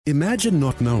Imagine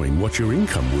not knowing what your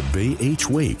income would be each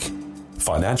week.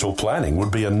 Financial planning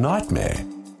would be a nightmare.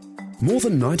 More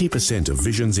than 90% of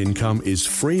Vision's income is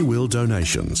free will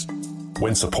donations.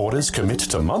 When supporters commit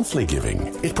to monthly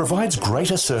giving, it provides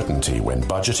greater certainty when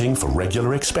budgeting for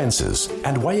regular expenses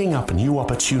and weighing up new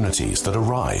opportunities that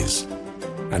arise.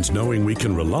 And knowing we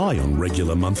can rely on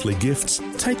regular monthly gifts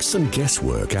takes some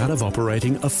guesswork out of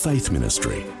operating a faith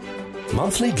ministry.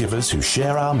 Monthly givers who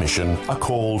share our mission are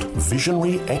called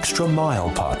Visionary Extra Mile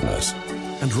Partners.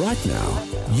 And right now,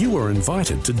 you are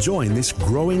invited to join this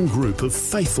growing group of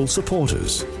faithful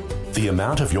supporters. The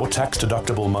amount of your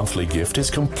tax-deductible monthly gift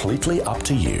is completely up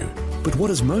to you. But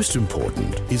what is most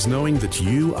important is knowing that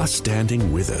you are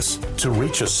standing with us to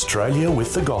reach Australia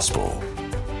with the gospel.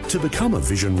 To become a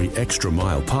Visionary Extra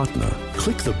Mile partner,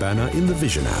 click the banner in the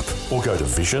Vision app or go to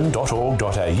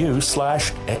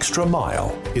vision.org.au/extra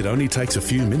mile. It only takes a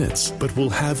few minutes, but will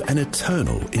have an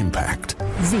eternal impact.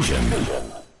 Vision.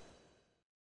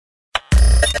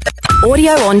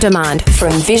 Audio on demand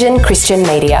from Vision Christian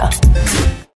Media.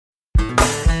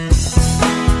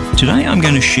 Today I'm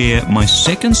going to share my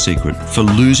second secret for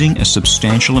losing a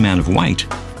substantial amount of weight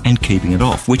and keeping it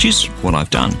off, which is what I've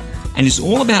done. And it's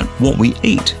all about what we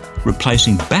eat,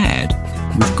 replacing bad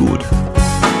with good.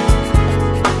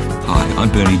 Hi,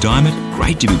 I'm Bernie Diamond.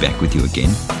 Great to be back with you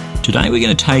again. Today we're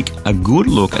going to take a good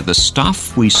look at the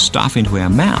stuff we stuff into our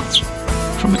mouths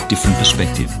from a different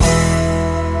perspective.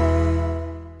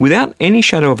 Without any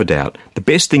shadow of a doubt, the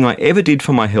best thing I ever did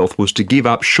for my health was to give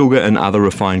up sugar and other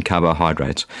refined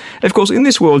carbohydrates. Of course, in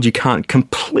this world you can't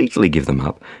completely give them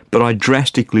up, but I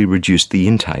drastically reduced the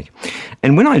intake.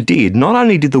 And when I did, not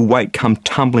only did the weight come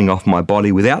tumbling off my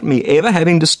body without me ever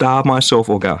having to starve myself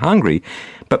or go hungry,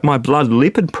 but my blood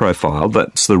lipid profile,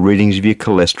 that's the readings of your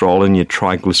cholesterol and your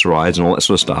triglycerides and all that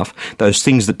sort of stuff, those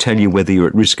things that tell you whether you're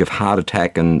at risk of heart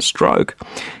attack and stroke,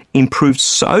 improved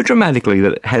so dramatically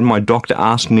that it had my doctor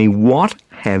ask me, "What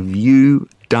have you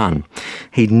done?"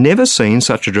 He'd never seen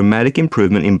such a dramatic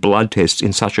improvement in blood tests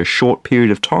in such a short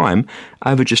period of time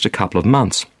over just a couple of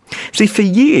months. See, for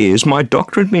years, my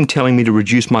doctor had been telling me to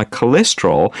reduce my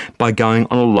cholesterol by going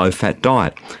on a low-fat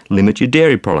diet. Limit your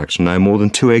dairy products, no more than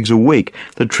 2 eggs a week.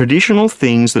 The traditional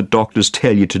things that doctors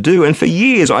tell you to do. And for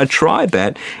years, I tried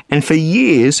that, and for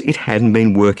years, it hadn't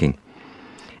been working.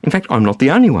 In fact, I'm not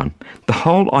the only one. The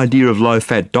whole idea of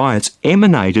low-fat diets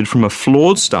emanated from a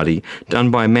flawed study done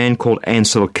by a man called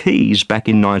Ancel Keys back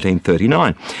in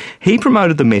 1939. He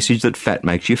promoted the message that fat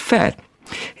makes you fat.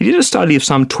 He did a study of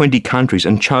some 20 countries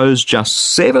and chose just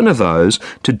 7 of those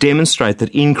to demonstrate that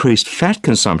increased fat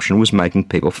consumption was making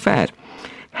people fat.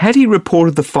 Had he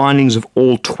reported the findings of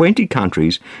all 20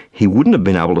 countries, he wouldn't have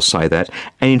been able to say that.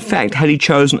 And in fact, had he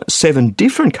chosen 7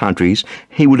 different countries,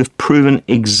 he would have proven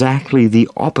exactly the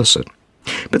opposite.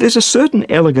 But there's a certain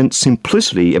elegant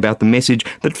simplicity about the message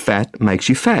that fat makes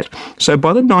you fat. So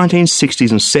by the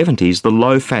 1960s and 70s, the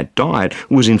low-fat diet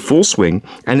was in full swing,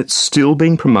 and it's still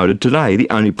being promoted today. The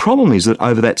only problem is that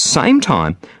over that same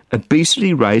time,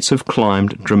 obesity rates have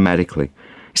climbed dramatically.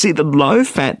 See, the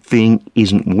low-fat thing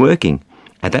isn't working.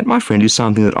 And that, my friend, is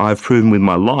something that I've proven with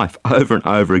my life over and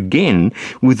over again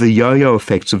with the yo-yo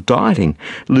effects of dieting.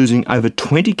 Losing over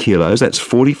 20 kilos, that's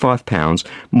 45 pounds,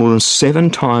 more than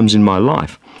 7 times in my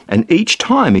life. And each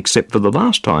time, except for the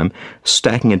last time,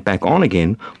 stacking it back on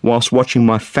again whilst watching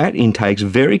my fat intakes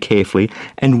very carefully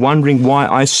and wondering why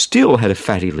I still had a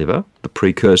fatty liver, the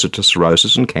precursor to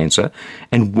cirrhosis and cancer,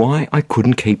 and why I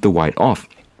couldn't keep the weight off.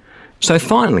 So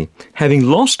finally, having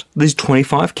lost these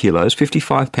 25 kilos,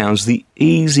 55 pounds, the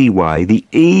easy way,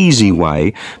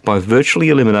 by virtually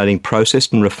eliminating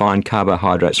processed and refined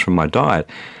carbohydrates from my diet,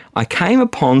 I came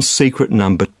upon secret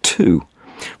number 2,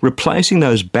 replacing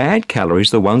those bad calories,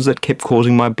 the ones that kept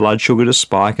causing my blood sugar to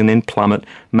spike and then plummet,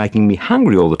 making me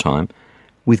hungry all the time,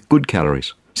 with good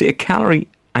calories. See, a calorie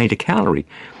ain't a calorie.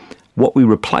 What we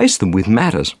replace them with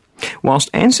matters.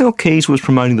 Whilst Ancel Keys was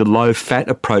promoting the low-fat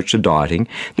approach to dieting,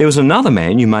 there was another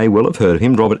man, you may well have heard of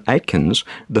him, Robert Atkins,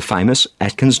 the famous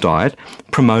Atkins diet,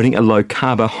 promoting a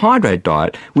low-carbohydrate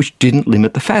diet which didn't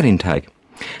limit the fat intake.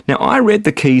 Now, I read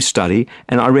the Keys study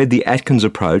and I read the Atkins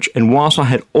approach, and whilst I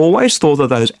had always thought that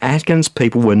those Atkins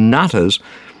people were nutters,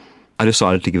 I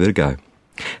decided to give it a go.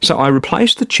 So I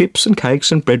replaced the chips and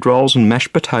cakes and bread rolls and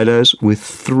mashed potatoes with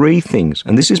 3 things,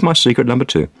 and this is my secret number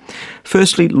 2.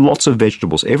 Firstly, lots of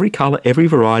vegetables, every colour, every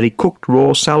variety, cooked,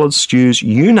 raw, salads, stews,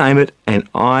 you name it, and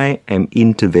I am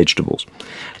into vegetables.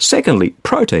 Secondly,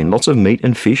 protein, lots of meat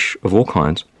and fish of all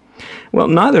kinds. Well,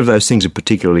 neither of those things are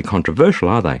particularly controversial,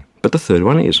 are they? But the third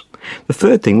one is. The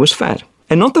third thing was fat.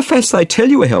 And not the fats they tell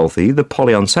you are healthy, the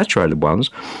polyunsaturated ones.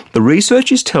 The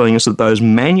research is telling us that those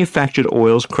manufactured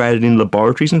oils created in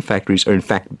laboratories and factories are in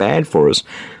fact bad for us.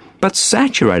 But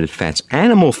saturated fats,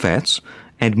 animal fats,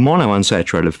 and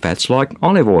monounsaturated fats like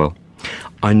olive oil.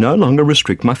 I no longer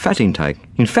restrict my fat intake.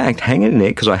 In fact, hang in there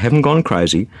because I haven't gone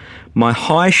crazy. My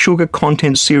high sugar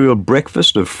content cereal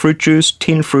breakfast of fruit juice,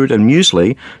 tin fruit and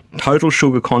muesli, total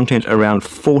sugar content around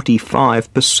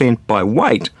 45% by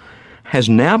weight, has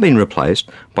now been replaced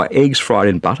by eggs fried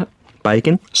in butter,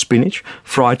 bacon, spinach,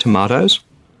 fried tomatoes.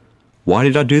 Why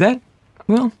did I do that?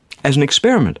 Well, as an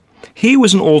experiment. Here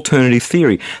was an alternative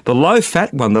theory. The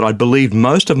low-fat one that I'd believed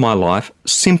most of my life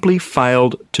simply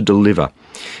failed to deliver.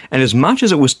 And as much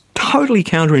as it was totally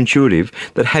counterintuitive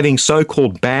that having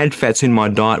so-called bad fats in my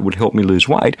diet would help me lose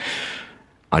weight,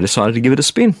 I decided to give it a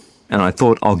spin. And I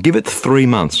thought, I'll give it 3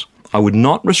 months. I would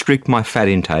not restrict my fat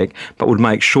intake, but would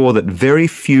make sure that very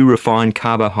few refined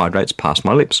carbohydrates passed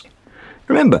my lips.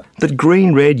 Remember that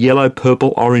green, red, yellow,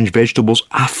 purple, orange vegetables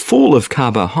are full of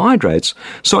carbohydrates,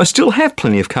 so I still have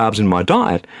plenty of carbs in my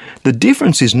diet. The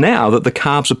difference is now that the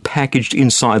carbs are packaged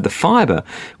inside the fibre,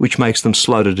 which makes them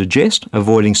slow to digest,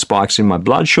 avoiding spikes in my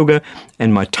blood sugar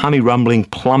and my tummy rumbling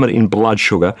plummet in blood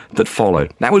sugar that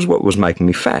followed. That was what was making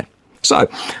me fat. So,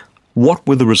 what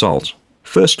were the results?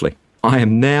 Firstly, I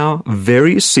am now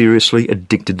very seriously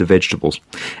addicted to vegetables.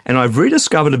 And I've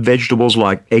rediscovered vegetables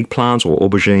like eggplants or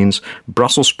aubergines,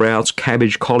 Brussels sprouts,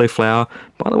 cabbage, cauliflower.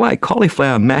 By the way,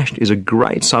 cauliflower mashed is a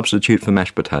great substitute for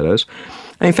mashed potatoes.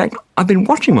 And in fact, I've been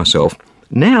watching myself.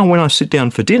 Now when I sit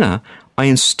down for dinner, I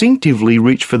instinctively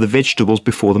reach for the vegetables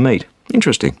before the meat.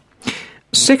 Interesting.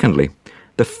 Secondly,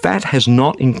 the fat has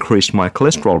not increased my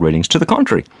cholesterol readings. To the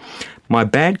contrary. My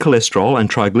bad cholesterol and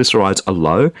triglycerides are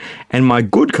low, and my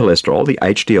good cholesterol, the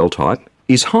HDL type,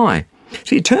 is high.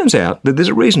 See, it turns out that there's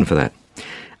a reason for that.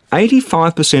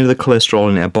 85% of the cholesterol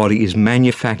in our body is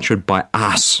manufactured by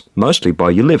us, mostly by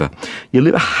your liver. Your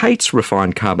liver hates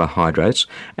refined carbohydrates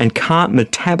and can't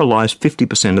metabolize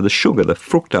 50% of the sugar, the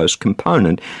fructose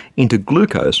component, into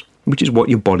glucose, which is what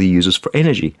your body uses for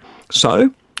energy.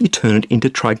 So, you turn it into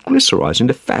triglycerides,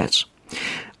 into fats.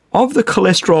 Of the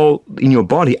cholesterol in your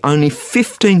body, only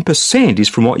 15% is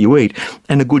from what you eat,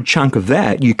 and a good chunk of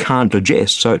that you can't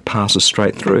digest, so it passes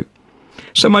straight through.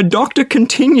 So my doctor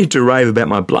continued to rave about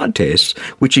my blood tests,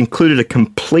 which included a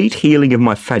complete healing of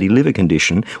my fatty liver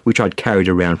condition, which I'd carried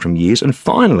around from years, and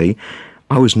finally,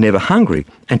 I was never hungry.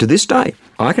 And to this day,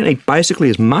 I can eat basically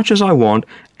as much as I want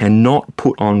and not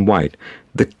put on weight.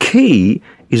 The key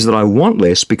is that I want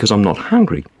less because I'm not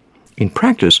hungry. In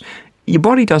practice, your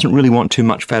body doesn't really want too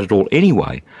much fat at all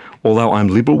anyway, although I'm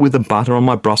liberal with the butter on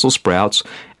my Brussels sprouts,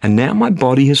 and now my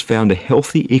body has found a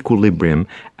healthy equilibrium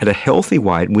at a healthy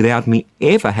weight without me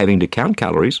ever having to count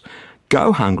calories,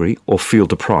 go hungry, or feel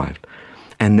deprived.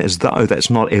 And as though that's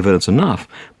not evidence enough,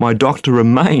 my doctor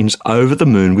remains over the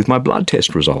moon with my blood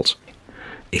test results.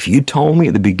 If you told me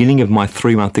at the beginning of my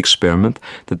 3-month experiment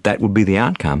that that would be the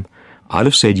outcome, I'd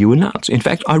have said you were nuts. In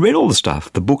fact, I read all the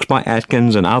stuff, the books by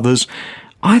Atkins and others.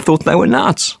 I thought they were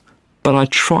nuts, but I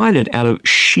tried it out of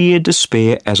sheer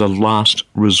despair as a last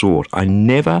resort. I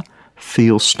never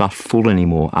feel stuffed full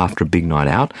anymore after a big night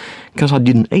out because I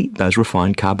didn't eat those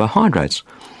refined carbohydrates.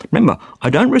 Remember, I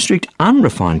don't restrict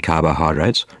unrefined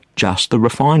carbohydrates, just the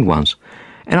refined ones.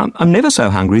 And I'm never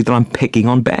so hungry that I'm pecking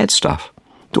on bad stuff.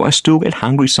 Do I still get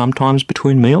hungry sometimes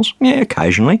between meals? Yeah,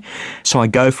 occasionally. So I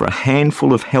go for a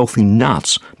handful of healthy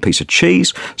nuts, piece of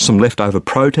cheese, some leftover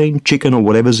protein, chicken or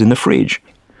whatever's in the fridge.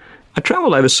 I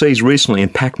travelled overseas recently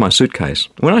and packed my suitcase.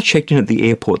 When I checked in at the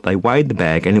airport, they weighed the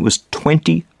bag and it was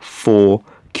 24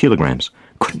 kilograms.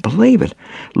 Couldn't believe it.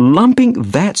 Lumping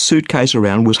that suitcase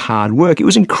around was hard work. It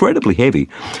was incredibly heavy.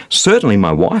 Certainly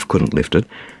my wife couldn't lift it,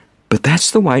 but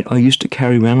that's the weight I used to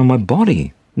carry around on my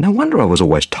body. No wonder I was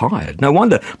always tired. No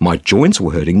wonder my joints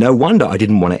were hurting. No wonder I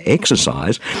didn't want to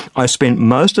exercise. I spent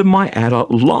most of my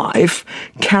adult life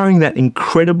carrying that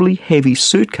incredibly heavy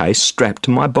suitcase strapped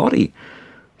to my body.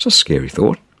 It's a scary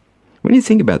thought. When you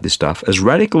think about this stuff, as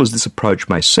radical as this approach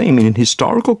may seem in a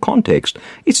historical context,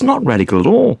 it's not radical at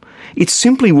all. It's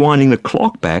simply winding the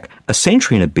clock back a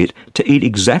century and a bit to eat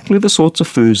exactly the sorts of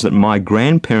foods that my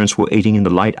grandparents were eating in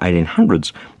the late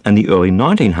 1800s and the early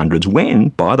 1900s when,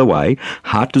 by the way,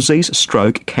 heart disease,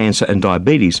 stroke, cancer and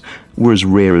diabetes were as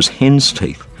rare as hen's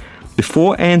teeth.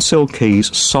 Before Ansel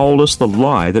Keys sold us the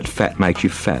lie that fat makes you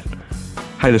fat.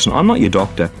 Hey, listen, I'm not your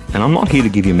doctor and I'm not here to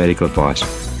give you medical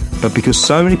advice. But because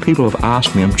so many people have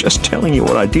asked me, I'm just telling you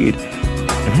what I did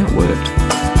and how it worked.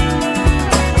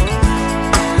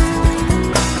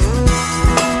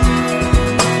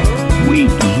 We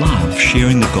love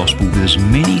sharing the gospel with as as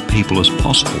many people as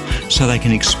possible so they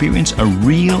can experience a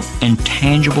real and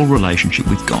tangible relationship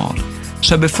with God.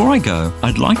 So before I go,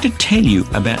 I'd like to tell you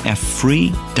about our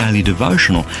free daily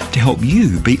devotional to help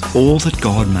you be all that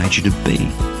God made you to be.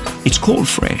 It's called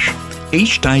Fresh.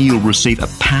 Each day you'll receive a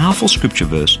powerful scripture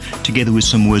verse together with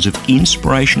some words of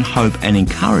inspiration, hope and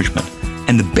encouragement.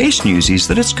 And the best news is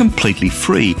that it's completely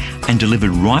free and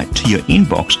delivered right to your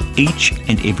inbox each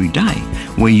and every day,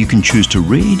 where you can choose to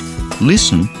read,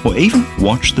 listen, or even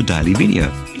watch the daily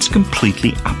video. It's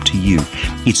completely up to you.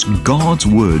 It's God's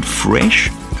Word fresh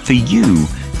for you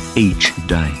each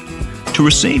day. To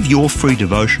receive your free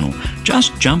devotional,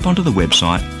 just jump onto the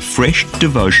website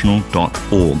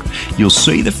freshdevotional.org. You'll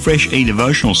see the Fresh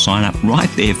eDevotional sign up right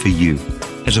there for you.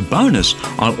 As a bonus,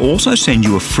 I'll also send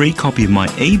you a free copy of my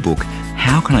ebook,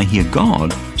 How Can I Hear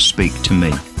God Speak to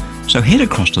Me? So head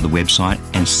across to the website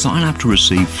and sign up to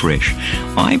receive Fresh.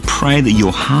 I pray that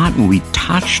your heart will be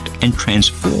touched and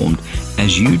transformed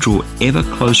as you draw ever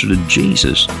closer to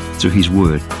Jesus through His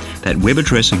Word. That web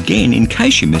address again, in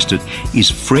case you missed it,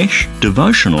 is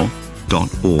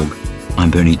freshdevotional.org.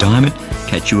 I'm Bernie Diamond.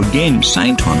 Catch you again,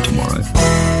 same time tomorrow,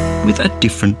 with a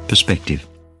different perspective.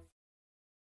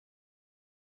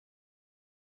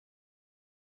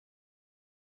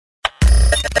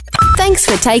 Thanks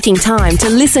for taking time to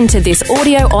listen to this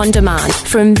audio on demand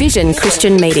from Vision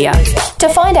Christian Media. To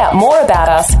find out more about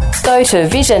us, go to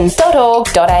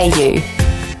vision.org.au.